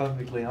 to be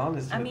perfectly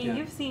honest I with mean, you.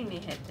 you've seen me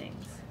hit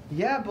things,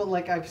 Yeah, but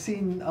like I've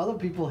seen other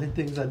people hit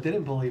things that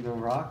didn't believe in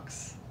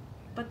rocks.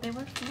 but they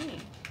work for me.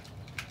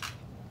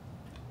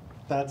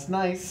 That's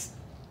nice.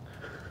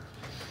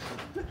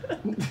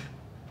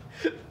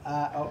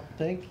 Oh,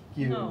 thank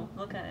you. No,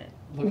 look at it.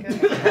 Look at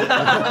it.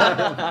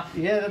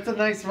 Yeah, that's a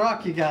nice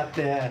rock you got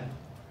there.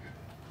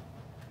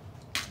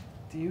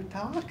 Do you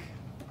talk?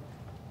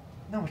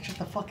 No, it's just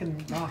a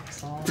fucking rock,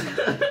 Saul. You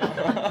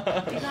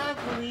gotta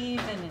believe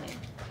in it.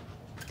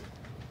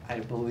 I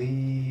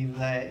believe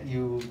that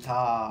you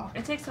talk.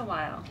 It takes a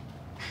while.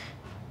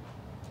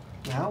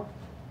 Now?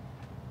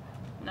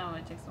 No,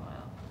 it takes a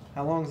while.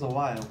 How long's a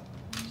while?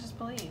 You just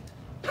believe.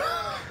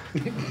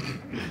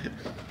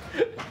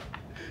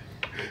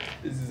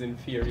 This is You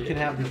infuriating. can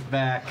have this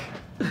back.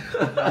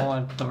 I don't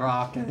want the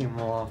rock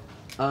anymore.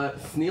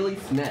 Sneely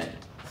Sned.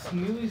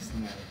 Sneely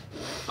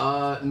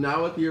Sned.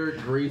 Now with your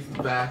greased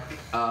back,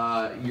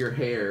 your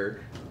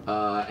hair,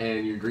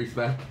 and your greased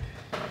back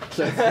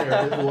chest hair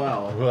as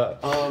well.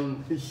 What?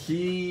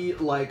 She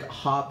like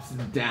hops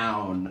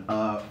down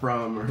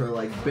from her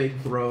like big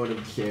throne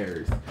of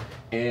chairs,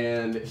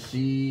 and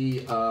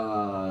she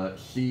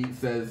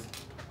says,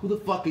 "Who the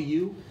fuck are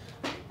you?"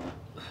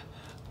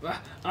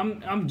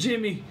 I'm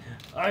Jimmy.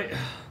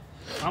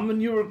 I'm a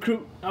new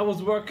recruit. I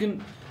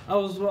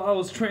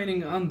was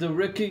training under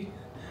Ricky,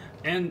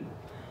 and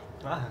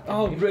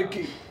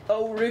Ricky.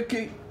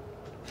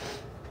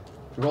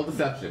 Roll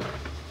deception.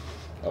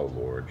 Oh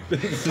lord.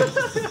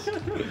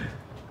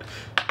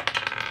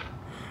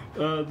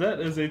 That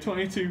is a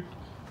 22.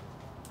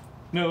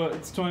 No,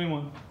 it's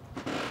 21.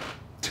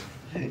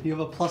 You have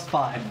a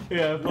 +5.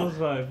 Yeah,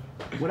 +5.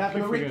 What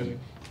happened to Keep Ricky?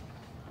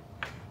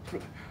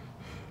 forgetting.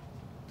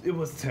 It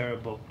was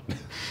terrible.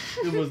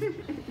 It was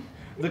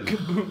the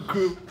Kaboom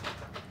crew.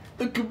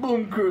 The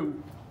Kaboom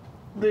crew.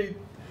 They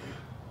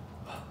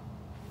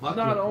Fuck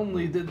not you.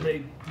 only did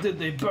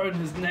they burn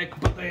his neck,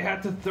 but they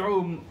had to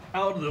throw him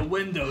out of the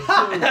window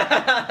too.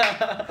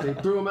 They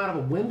threw him out of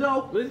a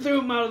window? They threw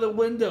him out of the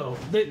window.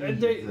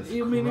 Jesus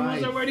He was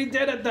Christ. already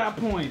dead at that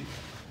point.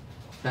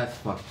 That's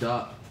fucked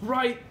up.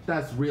 Right.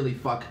 That's really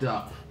fucked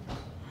up.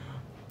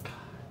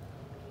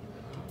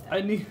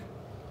 I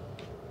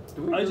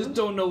just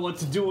don't know what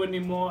to do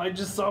anymore. I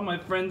just saw my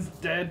friends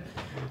dead.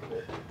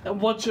 And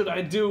what should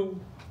I do?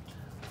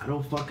 I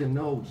don't fucking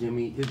know,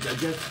 Jimmy. I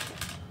guess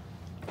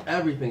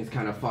everything's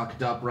kind of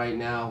fucked up right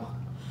now.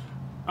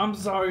 I'm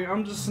sorry,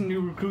 I'm just a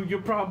new recruit.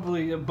 You're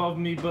probably above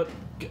me, but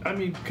I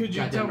mean, could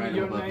you tell me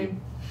your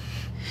name?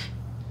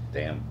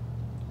 Damn.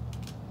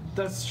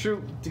 That's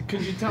true.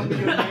 Could you tell me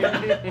your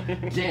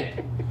name?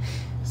 Janet.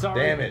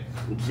 Sorry. Damn it.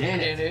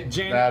 Janet.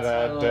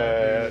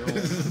 Janet.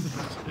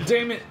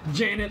 Damn it,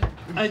 Janet.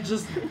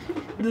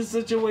 This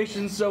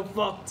situation's so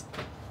fucked.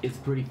 It's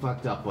pretty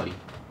fucked up, buddy.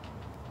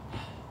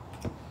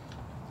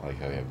 I like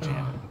how you have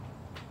Janet.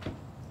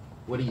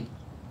 What do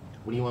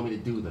you want me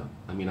to do, though?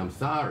 I mean, I'm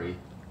sorry,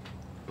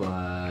 but...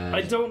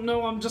 I don't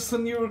know, I'm just a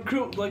new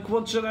recruit. Like,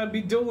 what should I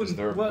be doing? Is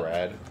there a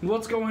Brad?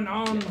 What's going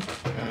on?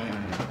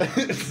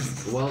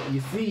 Well, you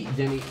see,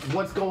 Jimmy,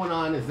 what's going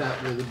on is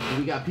that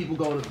we got people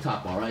going to the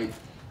top, all right?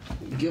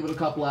 Give it a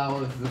couple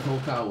hours, this whole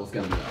town was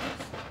gonna be ours.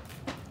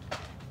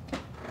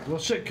 Well,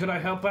 shit, could I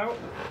help out?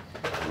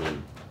 I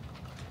mean,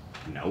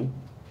 no.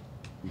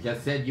 You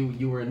just said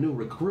you were a new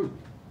recruit.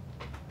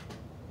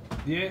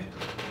 Yeah.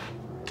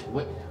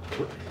 What?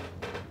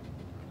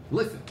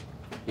 Listen,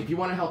 if you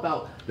want to help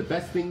out, the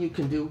best thing you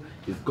can do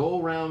is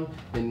go around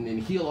and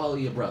heal all of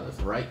your brothers,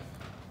 all right?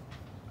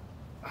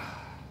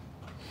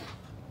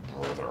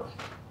 Brother.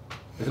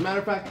 As a matter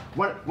of fact,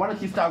 why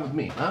don't you start with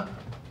me, huh?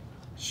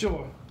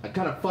 Sure. I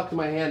kind of fucked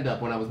my hand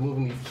up when I was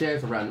moving these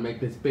chairs around to make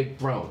this big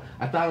throne.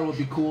 I thought it would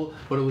be cool,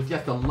 but it was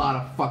just a lot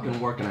of fucking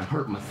work and I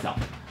hurt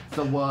myself.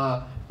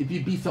 So, if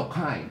you'd be so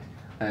kind.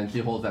 And she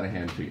holds out a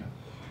hand to you.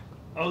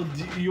 Oh,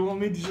 you want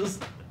me to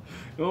just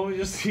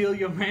heal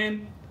your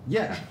man?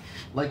 Yeah,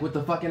 like with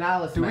the fucking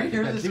Alice Do we magic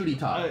hear that this? Judy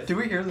taught us. Do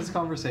we hear this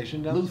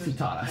conversation downstairs? Lucy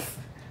taught us.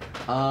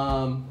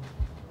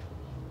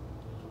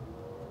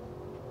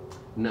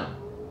 No.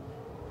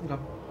 Okay.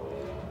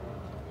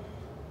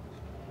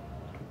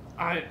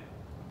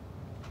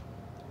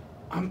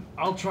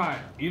 I'll try.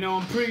 You know,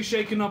 I'm pretty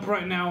shaken up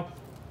right now,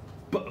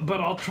 but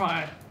I'll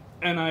try.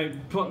 And I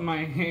put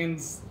my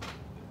hands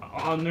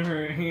on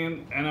her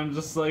hand, and I'm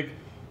just like,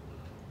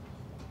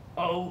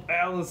 oh,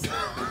 Alice,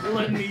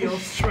 lend me your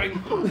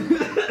strength.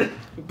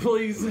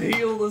 Please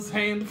heal this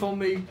hand for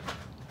me.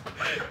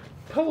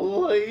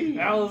 Please.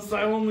 Alice,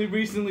 I only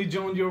recently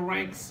joined your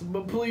ranks,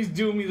 but please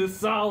do me this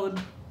solid.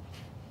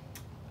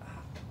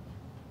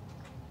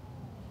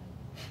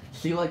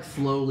 She like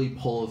slowly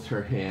pulls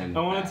her hand.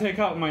 I want back. to take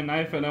out my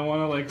knife, and I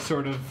want to like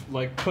sort of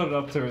like put it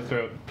up to her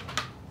throat.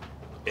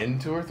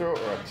 Into her throat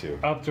or up to?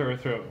 Up to her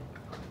throat.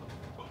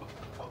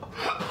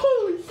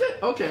 Holy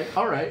shit! Okay,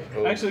 all right.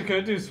 Oh. Actually,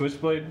 could I do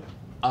switchblade?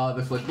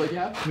 The switchblade you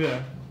have?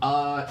 Yeah.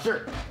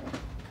 Sure.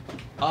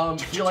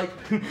 She like,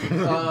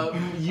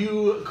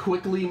 you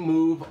quickly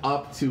move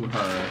up to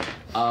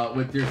her,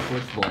 with your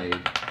switchblade,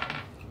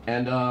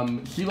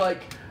 and, she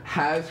like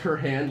has her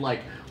hand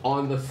like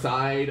on the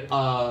side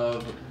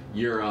of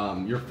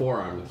your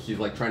forearm. She's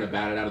like trying to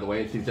bat it out of the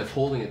way, and she's just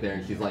holding it there,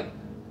 and she's like,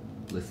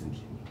 listen,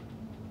 Jimmy,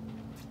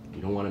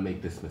 you don't want to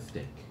make this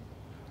mistake.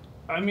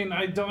 I mean,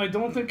 I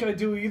don't think I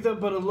do either,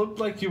 but it looked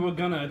like you were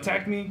gonna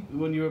attack me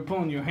when you were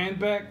pulling your hand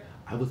back.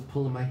 I was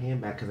pulling my hand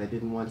back because I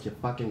didn't want your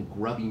fucking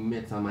grubby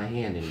mitts on my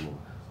hand anymore.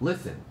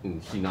 Listen,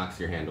 and she knocks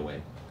your hand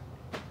away.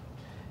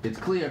 It's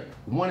clear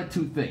one of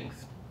two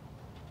things.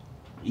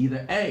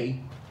 Either A,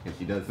 and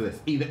she does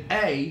this, either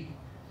A,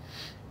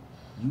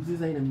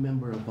 Users ain't a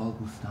member of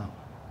Squakenstopper.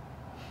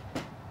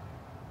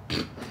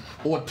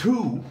 Or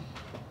two,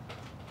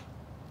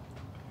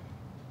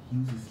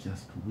 Users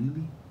just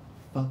really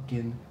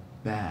fucking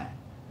bad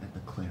at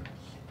declaring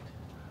shit.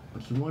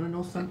 But you wanna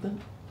know something?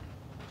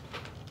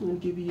 I'm gonna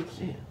give you a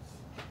chance.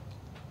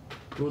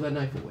 Throw that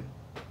knife away.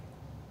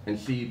 And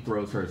she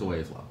throws hers away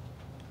as well.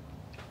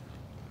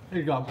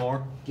 You got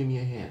more. Give me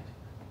a hand.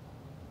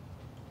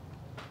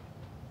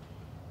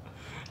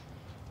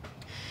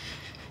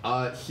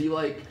 She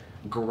like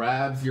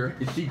grabs your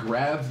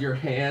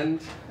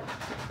hand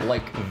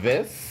like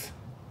this.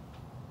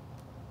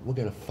 We're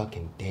gonna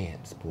fucking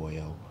dance,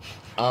 boyo.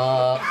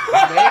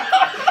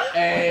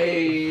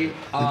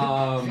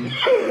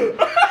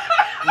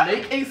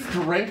 Make a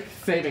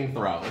strength saving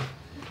throw.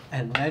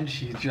 And then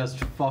she just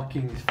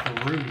fucking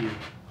threw you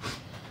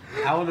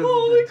out of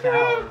Holy the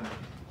tower. crap!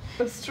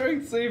 A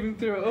strength saving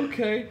throw,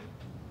 okay.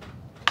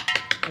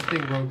 I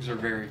think rogues are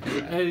very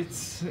good at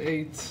it.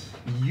 8.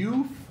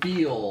 You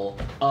feel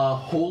a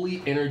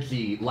holy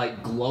energy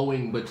like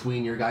glowing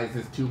between your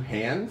guys' two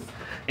hands,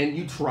 and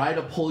you try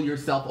to pull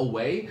yourself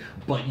away,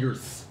 but you're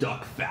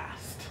stuck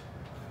fast.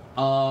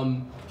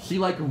 She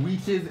like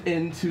reaches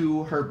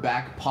into her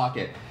back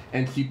pocket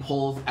and she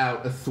pulls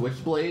out a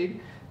switchblade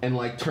and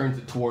like turns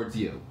it towards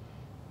you.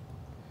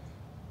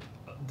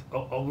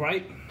 All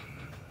right.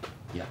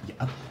 Yeah,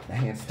 the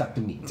hand stuck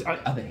to me.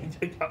 Other hand.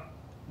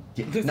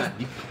 Yeah, This not,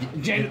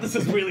 Janet, this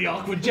is really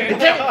awkward,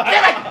 Janet.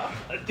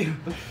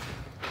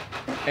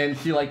 And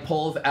she like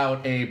pulls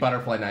out a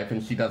butterfly knife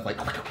and she does like.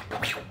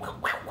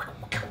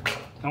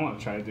 I want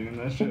to try doing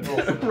that shit.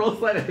 Roll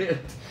sleight of hand.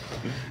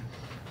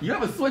 You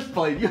have a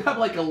switchblade. You have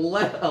like a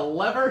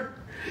lever.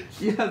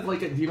 She has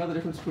like a. Do you know the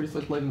difference between a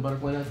switchblade and a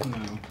butterfly knife?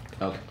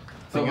 No. Okay.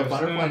 So the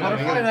butterfly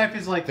Butterfly knife. knife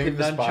is like the Think of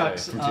the spy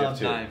nunchucks from of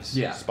TF2. knives.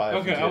 Yeah. Spy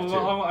Okay, from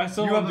TF2. I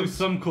still You want to have do a-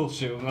 some cool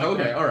shit. Like,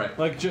 Okay, all right.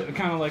 Like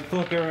kind of like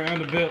flip it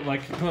around a bit,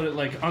 like put it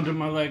like under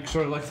my leg,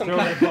 sort of like Some throw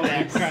kind it of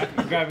above,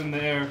 finesse. grab in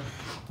the air,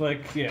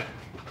 like yeah.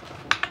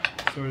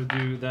 Sort of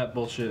do that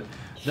bullshit.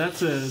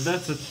 That's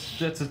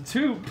a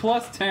 2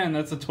 plus 10.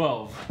 That's a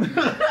 12.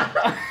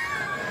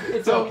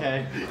 It's So,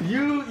 okay.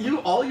 You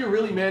all you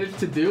really managed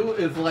to do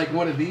is like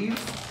one of these.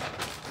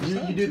 You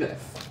do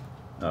this.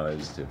 No, that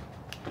is 2.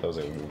 That was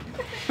like.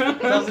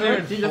 Doesn't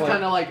even She just flip.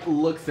 kind of like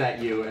looks at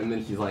you, and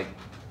then she's like,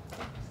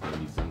 "It's gonna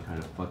be some kind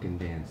of fucking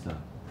dance, huh?"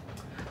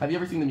 Have you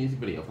ever seen the music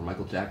video for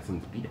Michael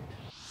Jackson's "Beat It"?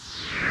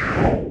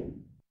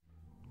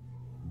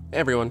 Hey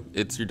everyone,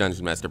 it's your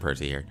Dungeon Master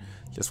Percy here.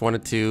 Just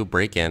wanted to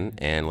break in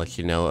and let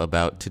you know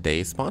about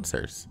today's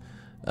sponsors.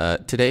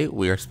 Today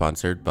we are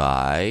sponsored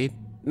by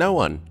no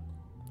one.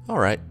 All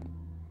right,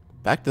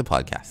 back to the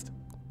podcast.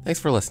 Thanks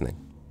for listening.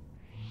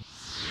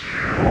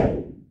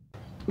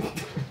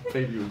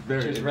 Baby was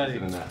very She's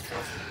interested ready. in that.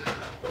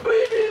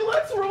 Baby,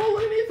 let's roll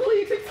in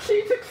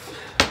athletics.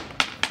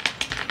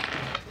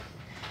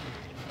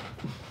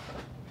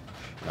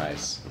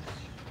 Nice.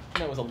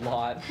 That was a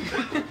lot.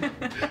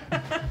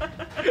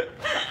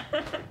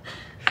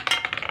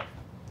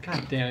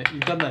 God damn it!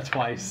 You've done that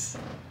twice.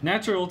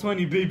 Natural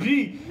 20,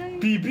 baby.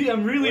 BB,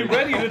 I'm really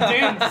ready to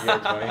dance. You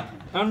got a 20?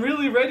 I'm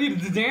really ready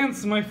to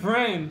dance, my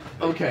friend.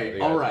 Okay, They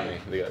got all a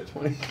right. 20. They got a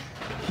 20.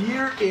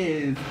 Here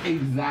is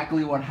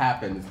exactly what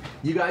happens.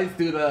 You guys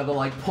do the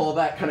like pull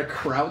back, kind of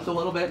crouch a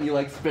little bit, and you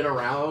like spin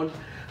around.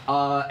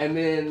 And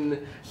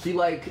then she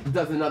like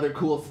does another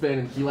cool spin,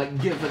 and she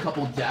like gives a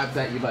couple jabs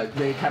at you, but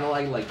they kind of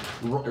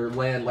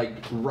land like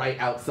right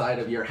outside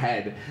of your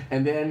head.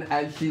 And then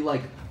as she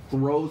like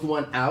throws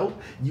one out,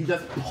 you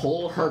just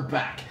pull her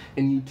back,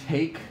 and you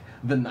take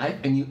the knife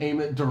and you aim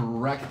it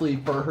directly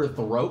for her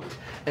throat.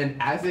 And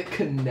as it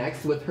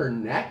connects with her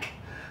neck,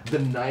 the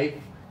knife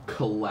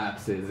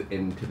collapses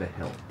into the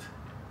hilt.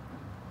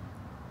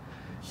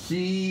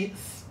 She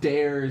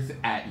stares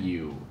at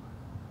you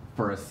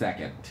for a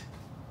second.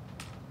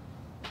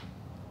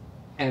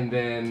 And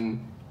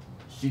then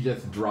she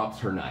just drops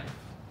her knife.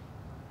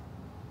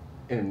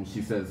 And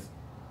she says,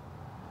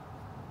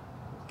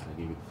 "Can I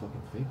give you the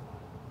fucking favor?"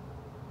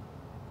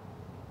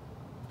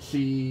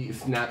 She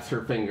snaps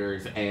her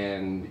fingers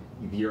and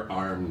your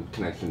arm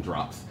connection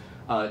drops.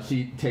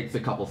 She takes a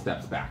couple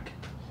steps back.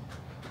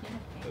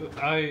 So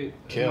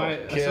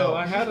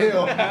I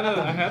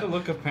had a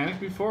look of panic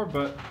before,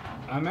 but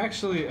I'm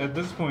actually at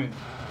this point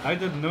I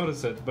didn't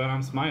notice it, but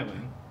I'm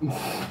smiling.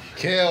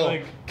 Kill!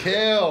 Like-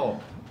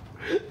 Kill!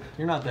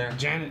 You're not there.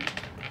 Janet,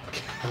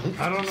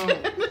 I don't know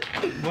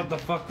what the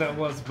fuck that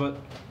was, but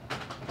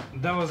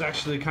that was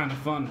actually kind of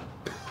fun.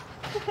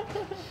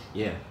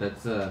 Yeah,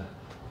 that's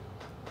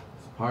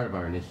it's part of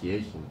our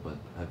initiation, but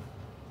I've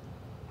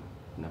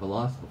never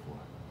lost before.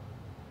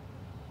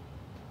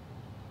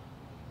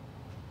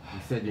 You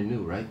said you're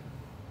new, right?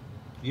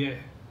 Yeah.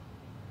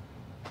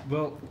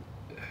 Well,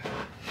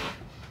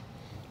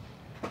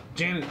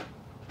 Janet,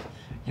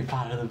 You're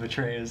part of the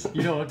betrayers.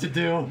 You know what to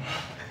do.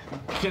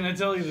 can I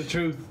tell you the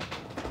truth?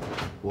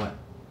 What?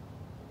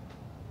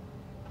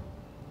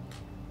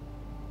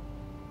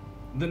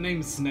 The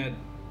name's Sned.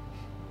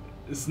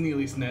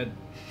 Sneely Sned.